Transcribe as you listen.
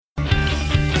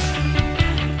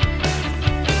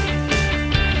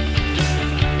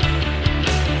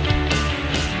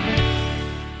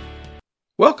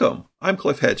Welcome. I'm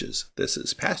Cliff Hedges. This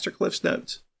is Pastor Cliff's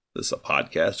Notes. This is a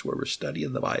podcast where we're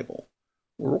studying the Bible.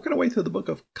 We're working our way through the book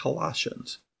of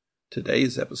Colossians.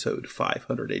 Today's episode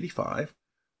 585.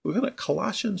 We're looking at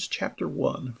Colossians chapter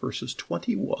 1, verses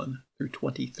 21 through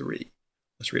 23.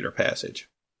 Let's read our passage.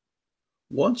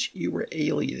 Once you were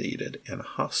alienated and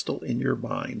hostile in your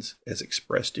minds as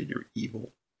expressed in your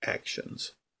evil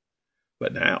actions.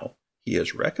 But now he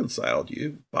has reconciled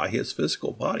you by his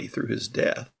physical body through his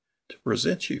death to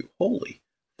present you holy,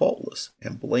 faultless,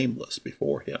 and blameless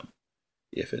before him.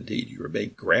 If indeed you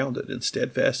remain grounded and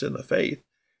steadfast in the faith,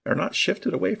 and are not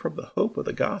shifted away from the hope of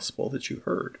the gospel that you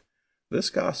heard. This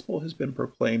gospel has been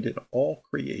proclaimed in all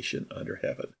creation under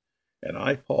heaven, and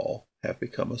I, Paul, have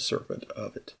become a servant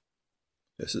of it.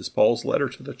 This is Paul's letter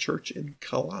to the church in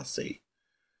Colossae.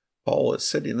 Paul is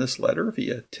sending this letter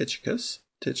via Tychicus.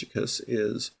 Tychicus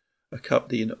is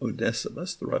accompanying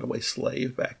Onesimus, the runaway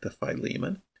slave, back to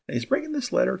Philemon. And he's bringing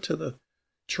this letter to the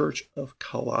church of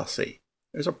Colossae.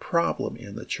 There's a problem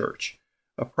in the church,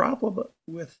 a problem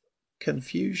with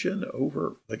confusion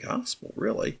over the gospel,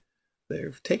 really.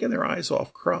 They've taken their eyes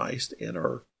off Christ and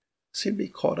seem to be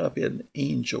caught up in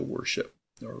angel worship,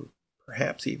 or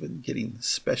perhaps even getting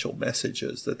special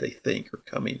messages that they think are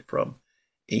coming from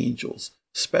angels,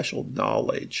 special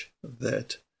knowledge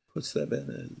that puts them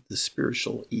in the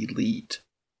spiritual elite.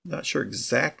 I'm not sure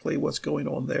exactly what's going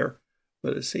on there,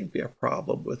 but it seemed to be a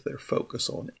problem with their focus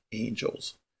on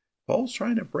angels. Paul's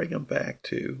trying to bring them back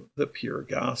to the pure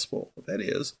gospel, that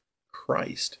is,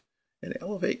 Christ, and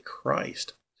elevate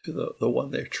Christ to the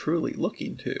one they're truly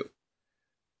looking to.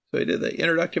 So he did the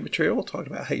introductory material, talked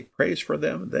about how he prays for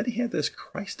them, and then he had this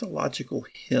Christological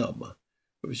hymn.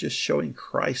 It was just showing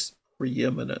Christ's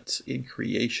preeminence in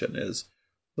creation as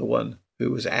the one who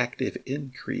was active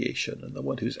in creation and the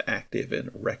one who's active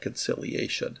in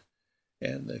reconciliation.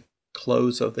 And the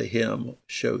close of the hymn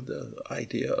showed the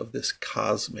idea of this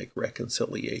cosmic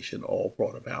reconciliation all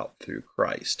brought about through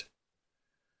Christ.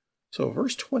 So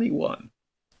verse 21,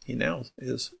 he now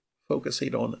is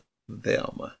focusing on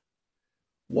them.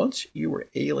 Once you were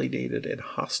alienated and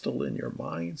hostile in your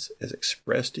minds as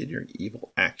expressed in your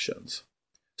evil actions.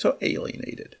 So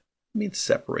alienated means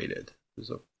separated.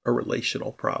 There's a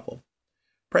relational problem.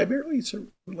 Primarily it's a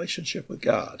relationship with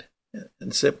God.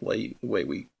 And simply the way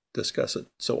we discuss it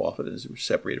so often is we're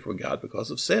separated from God because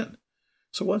of sin.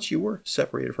 So once you were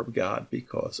separated from God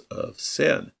because of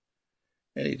sin,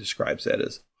 and he describes that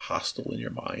as hostile in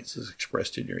your minds as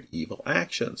expressed in your evil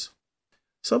actions.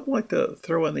 Some like to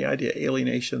throw in the idea of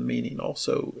alienation, meaning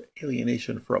also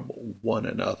alienation from one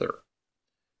another,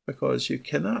 because you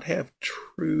cannot have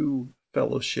true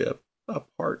fellowship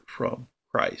apart from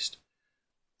Christ.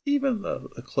 Even the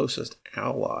closest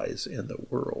allies in the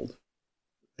world,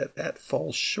 that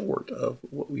falls short of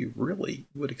what we really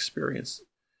would experience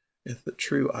as the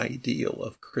true ideal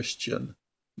of Christian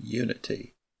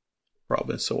unity. The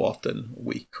problem is so often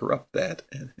we corrupt that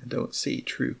and don't see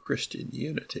true Christian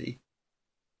unity.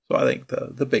 So I think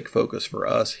the big focus for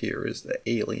us here is the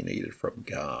alienated from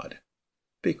God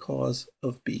because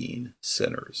of being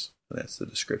sinners. And that's the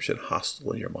description,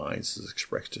 hostile in your minds is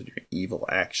expressed in your evil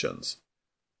actions.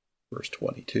 Verse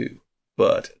 22.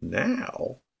 But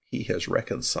now he has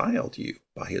reconciled you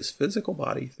by his physical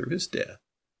body through his death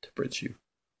to present you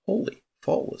holy,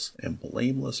 faultless, and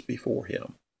blameless before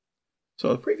him.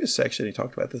 So in the previous section, he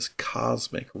talked about this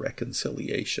cosmic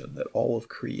reconciliation, that all of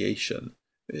creation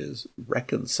is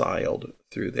reconciled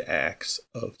through the acts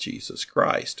of Jesus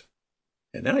Christ.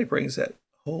 And now he brings that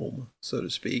home, so to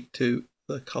speak, to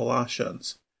the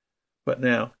Colossians. But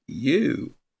now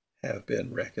you have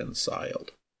been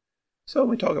reconciled. So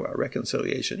when we talk about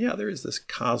reconciliation, there is this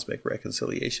cosmic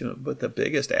reconciliation, but the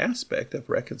biggest aspect of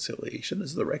reconciliation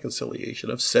is the reconciliation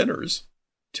of sinners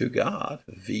to God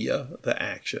via the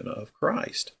action of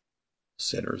Christ.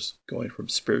 Sinners going from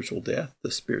spiritual death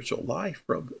to spiritual life,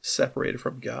 from separated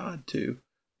from God to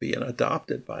being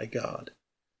adopted by God.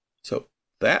 So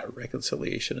that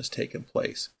reconciliation has taken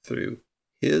place through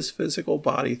his physical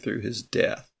body, through his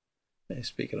death. And he's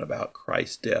speaking about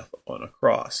Christ's death on a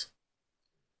cross.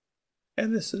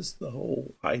 And this is the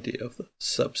whole idea of the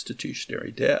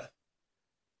substitutionary death.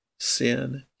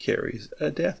 Sin carries a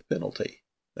death penalty.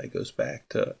 That goes back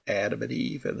to Adam and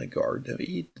Eve in the Garden of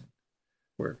Eden,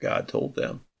 where God told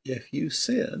them, if you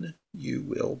sin, you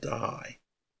will die.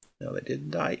 Now, they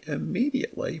didn't die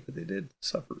immediately, but they did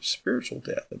suffer spiritual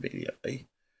death immediately.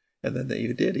 And then they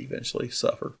did eventually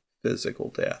suffer physical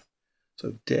death.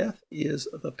 So death is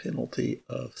the penalty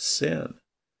of sin.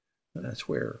 And that's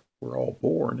where we're all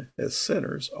born as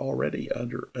sinners already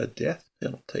under a death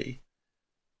penalty.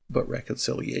 But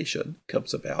reconciliation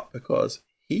comes about because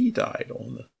He died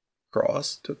on the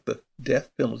cross, took the death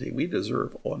penalty we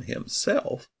deserve on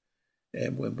himself.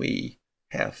 And when we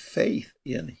have faith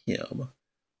in him,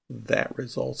 that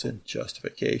results in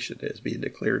justification, as being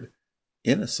declared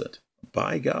innocent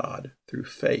by God through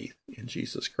faith in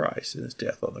Jesus Christ and his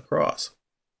death on the cross.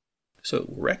 So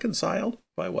reconciled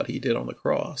by what he did on the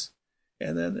cross,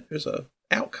 and then there's an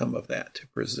outcome of that to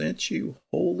present you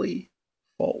holy,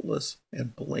 faultless,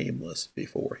 and blameless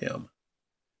before him.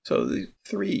 So the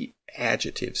three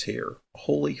adjectives here,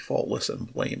 holy, faultless,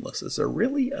 and blameless, is there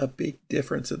really a big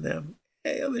difference in them?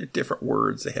 Yeah, they're different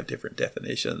words, they have different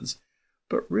definitions,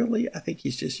 but really I think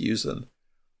he's just using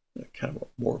kind of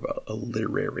more of a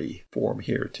literary form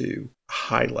here to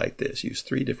highlight this. Use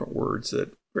three different words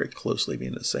that very closely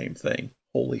mean the same thing,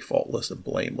 holy, faultless, and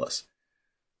blameless.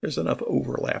 There's enough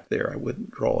overlap there. I wouldn't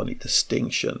draw any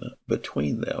distinction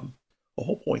between them. The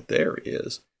whole point there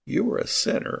is you were a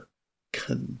sinner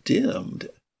condemned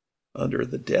under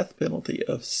the death penalty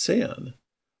of sin,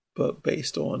 but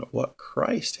based on what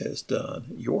Christ has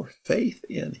done, your faith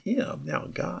in him, now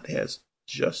God has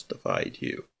justified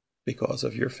you because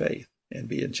of your faith. And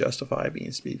being justified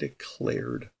means to be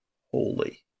declared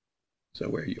holy. So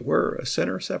where you were a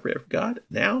sinner separated from God,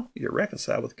 now you're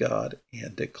reconciled with God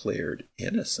and declared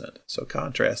innocent. So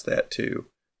contrast that to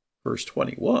verse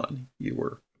 21. You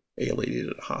were alienated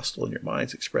and hostile in your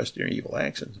minds, expressed in your evil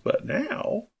actions, but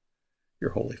now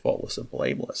you're holy, faultless, and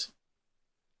blameless.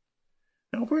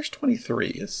 Now verse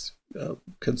 23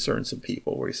 concerns some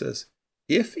people where he says,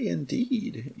 if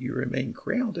indeed you remain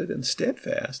grounded and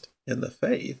steadfast in the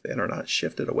faith and are not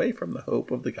shifted away from the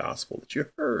hope of the gospel that you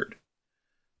heard.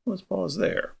 Let's pause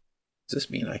there. Does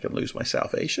this mean I can lose my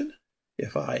salvation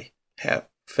if I have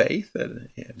faith and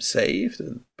am saved,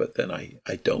 but then I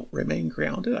don't remain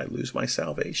grounded? I lose my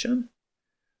salvation?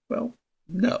 Well,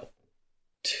 no.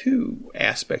 Two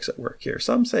aspects at work here.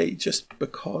 Some say just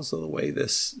because of the way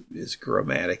this is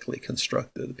grammatically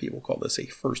constructed, people call this a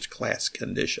first-class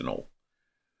conditional,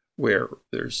 where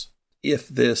there's if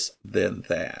this, then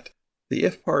that. The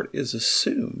if part is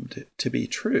assumed to be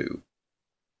true,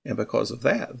 and because of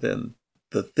that, then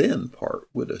the then part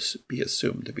would be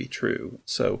assumed to be true.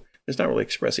 So it's not really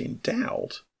expressing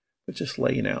doubt, but just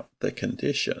laying out the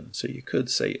condition. So you could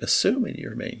say, assuming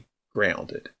you remain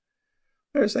grounded.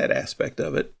 There's that aspect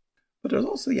of it, but there's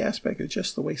also the aspect of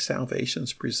just the way salvation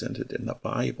is presented in the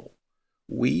Bible.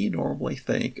 We normally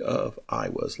think of, I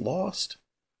was lost,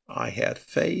 I had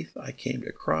faith, I came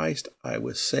to Christ, I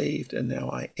was saved, and now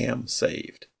I am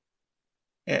saved.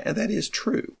 And that is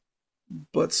true.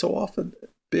 But so often,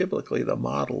 biblically, the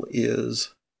model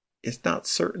is, it's not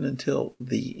certain until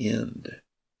the end,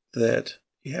 that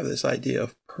you have this idea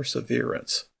of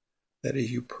perseverance. That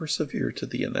is, you persevere to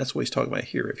the end. That's what he's talking about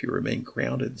here. If you remain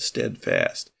grounded and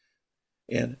steadfast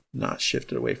and not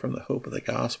shifted away from the hope of the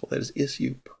gospel, that is, if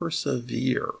you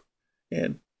persevere.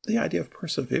 And the idea of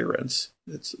perseverance,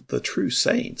 it's the true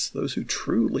saints, those who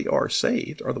truly are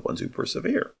saved, are the ones who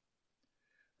persevere.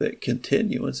 That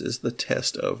continuance is the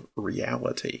test of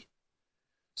reality.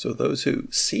 So those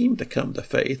who seem to come to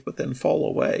faith but then fall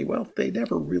away, well, they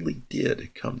never really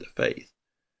did come to faith.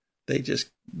 They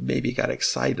just maybe got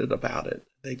excited about it.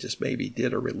 They just maybe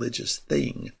did a religious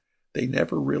thing. They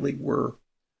never really were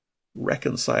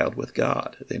reconciled with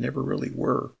God. They never really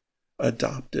were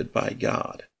adopted by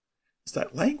God. It's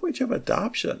that language of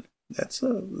adoption. That's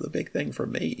the big thing for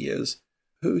me is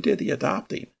who did the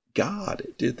adopting? God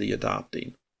did the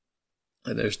adopting.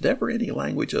 And there's never any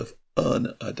language of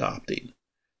unadopting.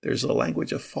 There's a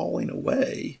language of falling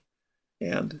away.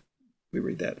 And we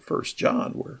read that in 1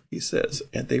 John where he says,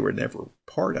 and they were never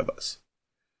part of us.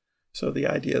 So the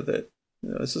idea that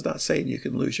this is not saying you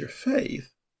can lose your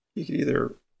faith. You can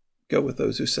either go with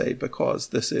those who say because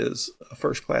this is a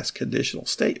first-class conditional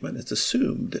statement, it's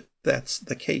assumed that's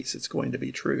the case, it's going to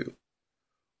be true.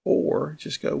 Or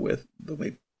just go with the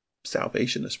way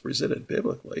salvation is presented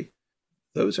biblically.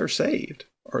 Those are saved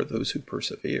are those who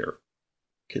persevere.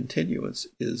 Continuance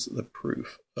is the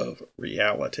proof of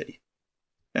reality.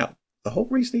 Now, the whole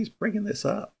reason he's bringing this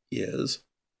up is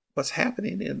what's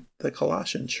happening in the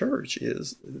Colossian church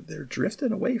is they're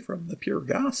drifting away from the pure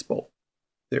gospel.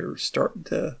 They're starting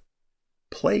to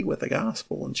play with the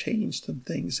gospel and change some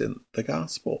things in the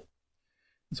gospel.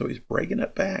 And so he's bringing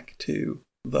it back to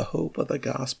the hope of the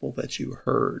gospel that you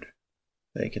heard.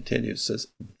 Then he continues, says,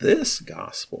 this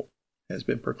gospel has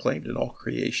been proclaimed in all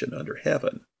creation under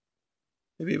heaven.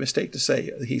 It'd be a mistake to say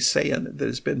he's saying that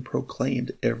it's been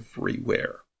proclaimed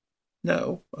everywhere.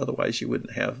 No, otherwise you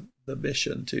wouldn't have the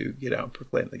mission to get out and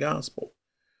proclaim the gospel.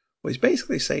 What he's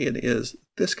basically saying is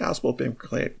this gospel has been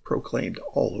proclaimed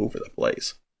all over the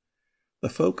place. The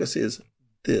focus is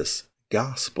this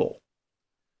gospel.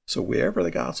 So wherever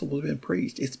the gospel has been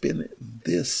preached, it's been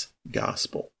this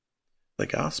gospel. The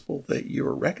gospel that you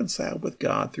are reconciled with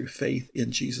God through faith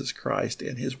in Jesus Christ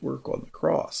and his work on the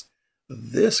cross.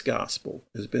 This gospel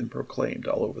has been proclaimed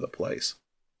all over the place.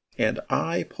 And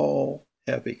I, Paul,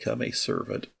 have become a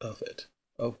servant of it.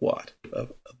 Of what?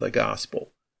 Of the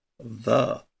gospel.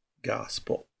 The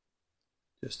gospel.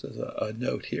 Just as a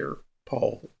note here,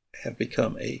 Paul have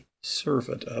become a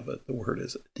servant of it. The word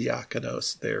is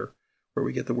diakonos there, where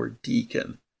we get the word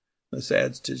deacon. This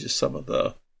adds to just some of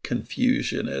the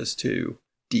confusion as to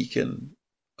deacon,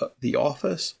 the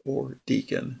office, or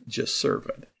deacon, just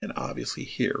servant. And obviously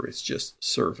here it's just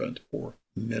servant or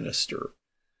minister.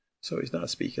 So he's not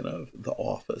speaking of the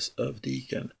office of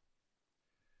deacon.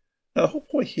 Now the whole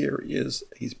point here is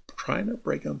he's trying to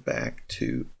bring them back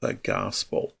to the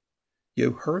gospel.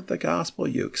 You heard the gospel,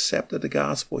 you accepted the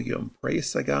gospel, you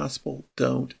embrace the gospel.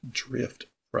 Don't drift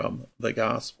from the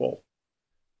gospel.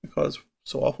 Because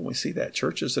so often we see that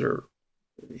churches that are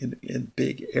in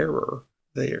big error,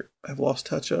 they have lost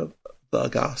touch of the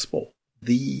gospel.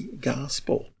 The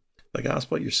gospel. The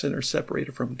gospel, you're sinners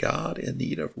separated from God, in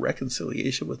need of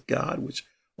reconciliation with God, which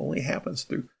only happens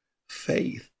through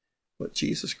faith, what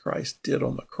Jesus Christ did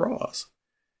on the cross.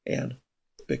 And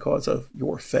because of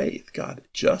your faith, God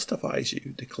justifies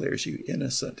you, declares you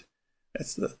innocent.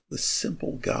 That's the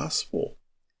simple gospel.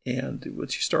 And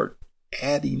once you start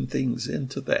adding things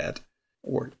into that,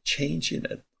 or changing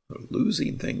it, or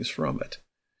losing things from it,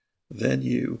 then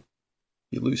you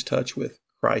lose touch with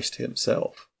Christ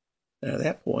himself. And at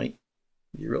that point,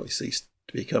 you really cease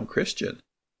to become Christian.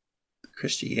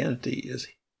 Christianity is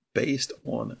based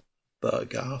on the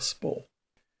gospel.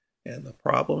 And the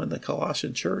problem in the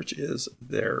Colossian church is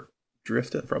they're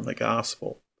drifting from the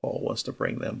gospel. Paul wants to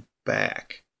bring them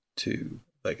back to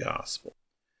the gospel.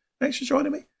 Thanks for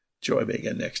joining me. Join me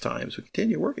again next time as we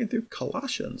continue working through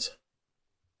Colossians.